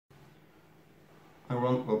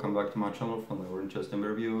everyone, welcome back to my channel for another interesting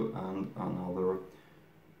review and another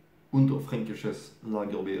Unterfränkisches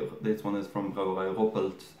Lagerbier. This one is from Brauerei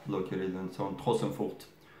Roppelt, located in town Trossenfurt,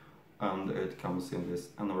 and it comes in this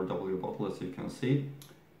NRW bottle, as you can see.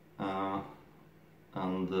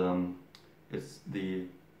 It's the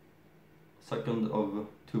second of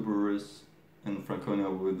two breweries in Franconia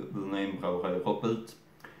with the name Brauerei Roppelt,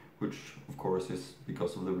 which of course is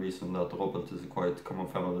because of the reason that Roppelt is a quite common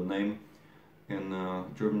family name in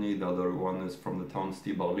Germany. The other one is from the town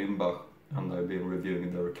Limbach, and I've been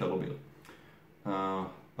reviewing their Lagerbier.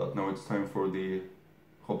 But now it's time for the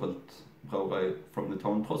Roppelt Brauerei from the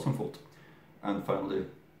town Trossenfurt, and finally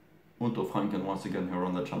Unterfranken once again here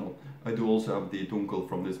on the channel. I do also have the Dunkel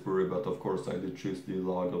from this brewery, but of course I did choose the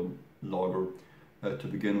lager to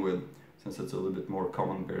begin with, since it's a little bit more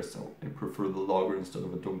common beer, so I prefer the lager instead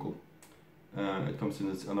of a Dunkel. It comes in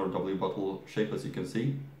this NRW bottle shape, as you can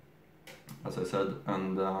see, as I said,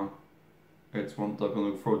 and it's one that I'm going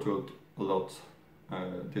to look forward to it a lot.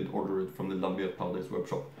 Did order it from the Lagerbier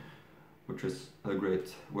webshop, which is a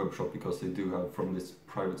great webshop because they do have from these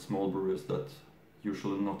private small breweries that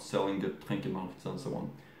usually not selling the Tränkemarkts and so on.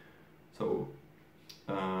 So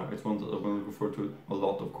it's one that I'm going to look forward to a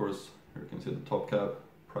lot, of course. Here you can see the top cap,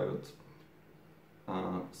 private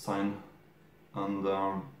sign, and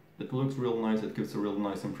it looks real nice. It gives a real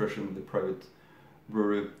nice impression of the private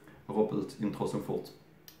brewery Roppelt in Trossenfurt.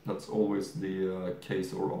 That's always the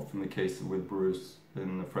case, or often the case with brewers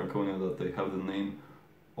in Franconia, that they have the name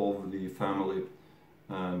of the family,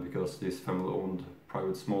 because these family-owned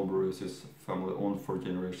private small breweries is family-owned for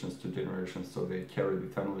generations to generations, so they carry the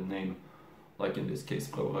family name, like in this case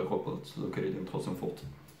Brauerei Roppelt, located in Trossenfurt,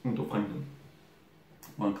 Unterfranken.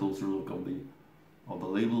 One closer look of the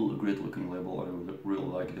label, a great looking label. I really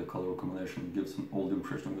like the color combination. It gives an old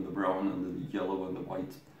impression with the brown and the yellow and the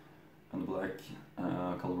white and black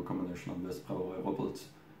color combination of this Brauerei Roppelt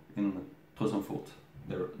in Trossenfurt,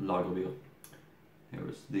 their Lagerbier. Here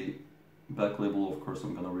is the back label. Of course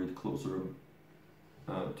I'm gonna read closer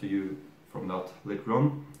to you from that later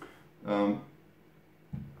on.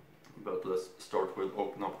 But let's start with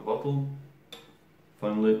open up the bottle.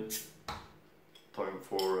 Finally, time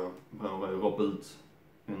for Brauerei Roppelt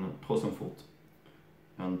in Trossenfurt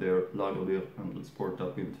and their Lagerbier, and let's pour it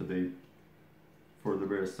up into the, for the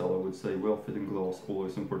beer style, I would say well-fitting glass.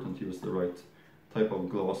 Always important to use the right type of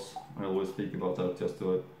glass. I always speak about that, just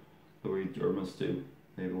the way Germans do.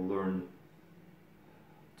 They will learn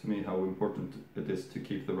to me how important it is to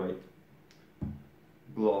keep the right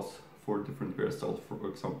glass for different beer styles. For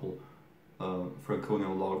example, Franconia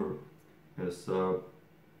lager is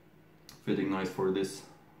fitting nice for this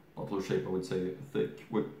bottle shape. I would say thick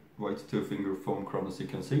with white two-finger foam crown, as you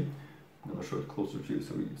can see. I'm gonna show it closer to you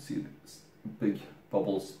so you see these big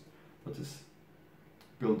bubbles that is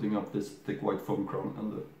building up this thick white foam crown,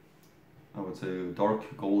 and the, I would say, dark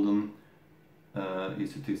golden,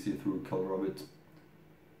 easy to see through color of it,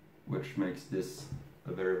 which makes this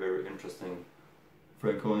a very, very interesting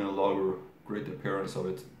Franconia lager. Great appearance of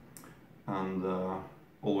it, and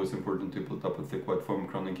always important to put up a thick white foam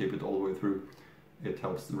crown and keep it all the way through. It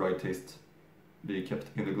helps the right taste be kept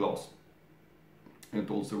in the glass. It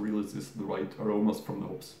also releases the right aromas from the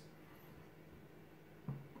hops.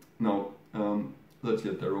 Now, let's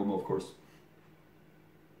get the aroma, of course,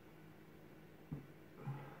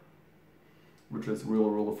 which is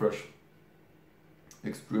really fresh,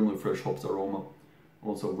 extremely fresh hops aroma,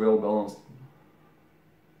 also well balanced.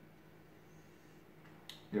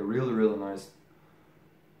 Yeah, really nice.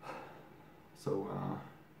 So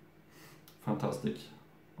fantastic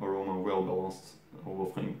aroma, well balanced,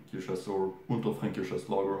 Overfränkisches or Unterfränkisches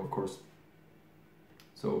lager, of course.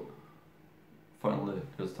 So finally,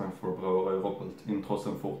 it's time for Brauerei Roppelt in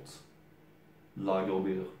Trossenfurt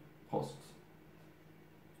Lagerbier. Prost!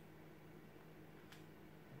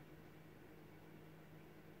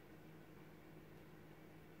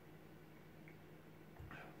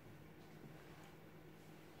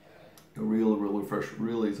 Really fresh,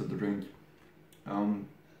 really easy to drink.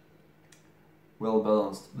 Well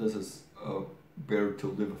balanced. This is a beer to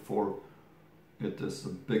live for. It is a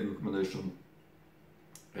big recommendation.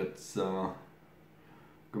 It's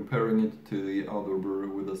comparing it to the other brewery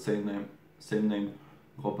with the same name,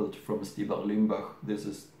 Roppelt from Limbach. This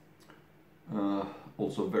is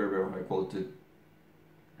also very high quality.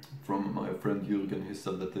 From my friend Jürgen, he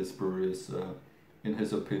said that this brewery is, in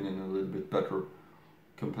his opinion, a little bit better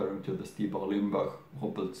comparing to the Limbach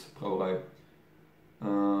Roppelt Brauerei.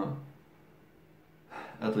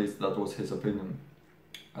 At least that was his opinion.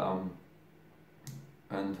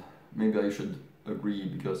 And maybe I should agree,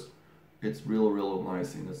 because it's really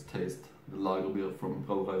nice in its taste. The Lagerbier from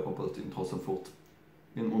Brauerei Roppelt in Trossenfurt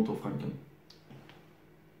in Unterfranken.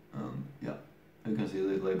 Yeah, you can see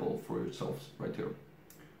the label for yourselves right here.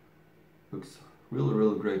 Looks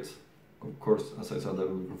really great. Of course, as I said,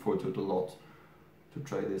 I'm looking forward to it a lot to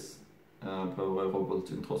try this Brauerei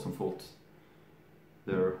Roppelt in Trossenfurt,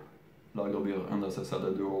 their Lagerbier, and as I said,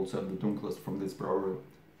 I do also have the Dunkles from this brewery,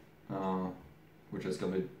 which is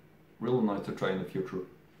gonna be really nice to try in the future.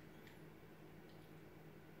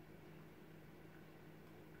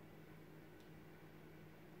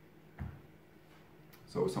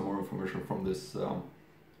 So some more information from this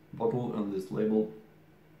bottle and this label.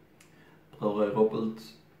 Brauerei Roppelt,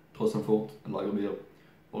 Trossenfurt, Lagerbier,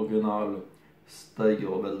 Original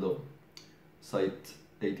Steigerwälder, site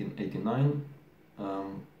 1889.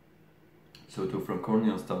 So to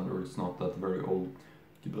Franconian standards, not that very old.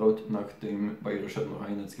 Gebraut nach dem bayerischen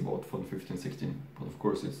Reinheitsgebot von 1516. But of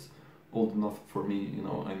course it's old enough for me, you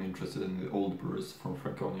know, I'm interested in the old brews from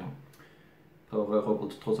Franconia. Brauerei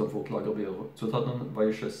Roppelt, Trossenfurt, Lagerbier. Zutaten: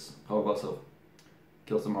 weiches Brauwasser,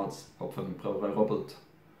 Gerstemalz, Hopfen. Brauerei Roppelt,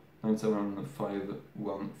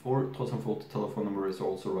 97514, Trossenfurt. Telephone number is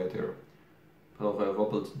also right here. Brauerei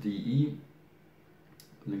Roppelt DE.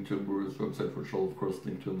 Link to the brewer's website, which I'll of course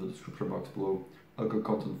link to in the description box below. Alcohol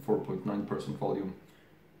content 4.9% volume.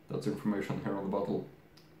 That's information here on the bottle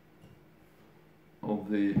of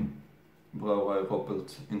the Brauerei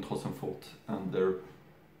Roppelt in Trossenfurt and their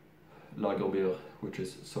Lagerbier, which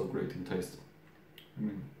is so great in taste. I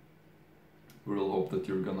mean, we really hope that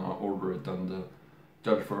you're gonna order it and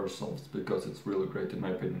judge for ourselves, because it's really great in my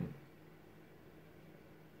opinion.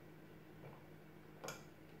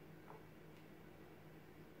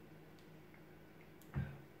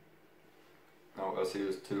 Now, as I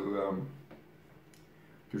used to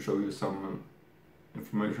show you some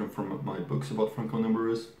information from my books about Franconian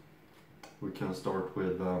breweries, we can start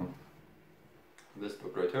with this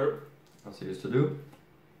book right here, as I used to do,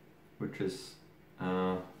 which is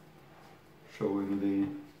showing the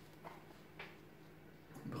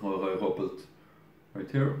Brauerei Roppelt right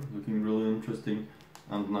here, looking really interesting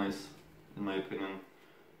and nice in my opinion.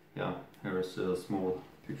 Yeah, here's a small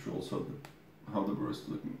picture also of how the brew is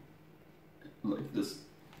looking like this.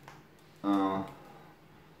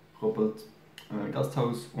 Roppelt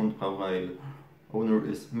Gasthaus und Brauerei. Owner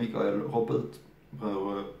is Michael Roppelt,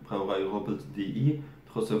 Brauerei Roppelt DI,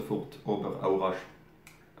 Trossenfurt Oberaurach.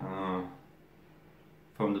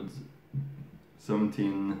 Founded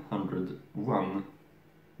 1701.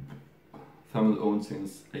 Family owned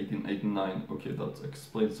since 1889. Okay, that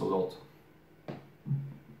explains a lot.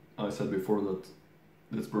 I said before that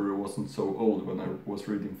this brewery wasn't so old when I was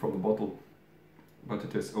reading from the bottle, but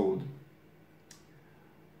it is old.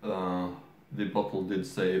 The bottle did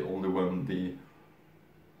say only when the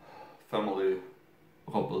family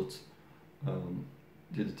Roppelt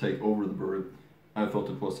did take over the brewery. I thought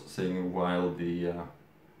it was saying while the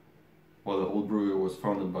whole brewery was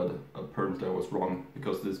founded, but apparently I was wrong,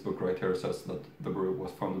 because this book right here says that the brewery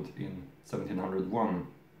was founded in 1701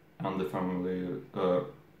 and the family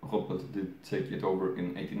Roppelt did take it over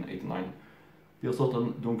in 1889.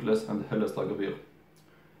 Biersorten: Dunkles and Helles Lagerbier.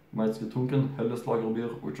 Might getrunken, Helles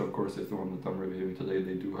Lagerbier, which of course is the one that I'm reviewing today.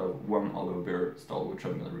 They do have one other beer style which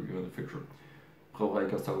I'm going to review in the future. Brauerei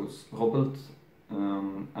Gasthaus Roppelt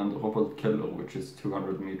and Roppelt Keller, which is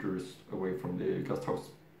 200 meters away from the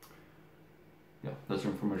Gasthaus. Yeah, that's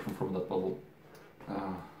information from that bottle,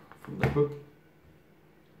 from that book.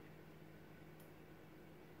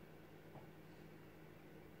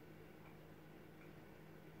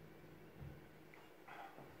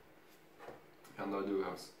 And I do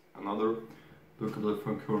have another book of the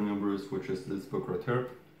Franconian brews, which is this book right here.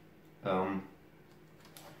 You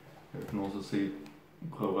can also see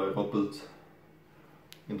Brauerei Roppelt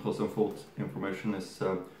in Trossenfurt. Information is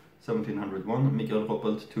 1701. Michael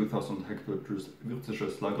Roppelt, 2000 hectoliters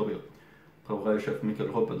würzisches Lagerbier. Brauereichef Michael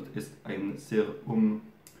Roppelt ist ein sehr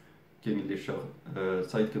umgänglicher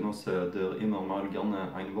Zeitgenosse, der immer mal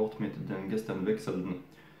gerne ein Wort mit den Gästen wechselten.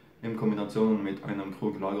 In Kombination mit einem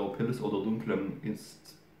Krug Lagerpilz oder Dunklem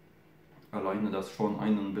ist alleine das schon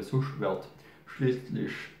einen Besuch wert.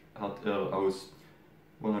 Schließlich hat aus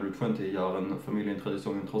 120 Jahren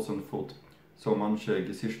Familientradition in Trossenfurt so manche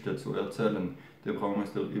Geschichte zu erzählen. Der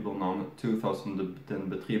Braumeister übernahm 2000 den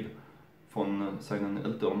Betrieb von seinen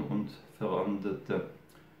Eltern und verwandelte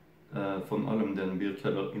von allem den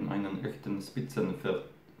Bierkeller in einen echten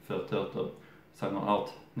Spitzenvertreter seiner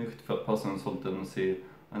Art. Nicht verpassen sollten Sie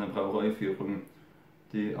eine Brauereiführung,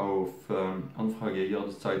 die auf Anfrage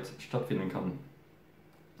jederzeit stattfinden kann.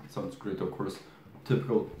 Sounds great, of course.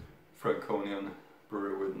 Typical Franconian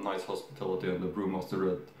brewery with nice hospitality, and the brewmaster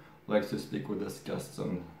that likes to speak with his guests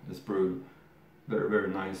and is brewed very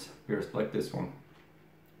nice beers like this one.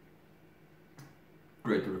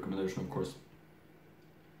 Great recommendation, of course.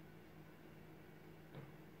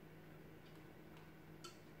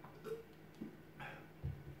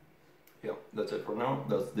 Yeah, that's it for now.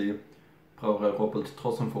 That's the Brauerei Roppelt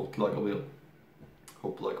Trossenfurt Lagerbier.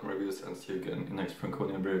 Hope you like my reviews and see you again in next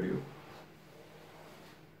Franconia review.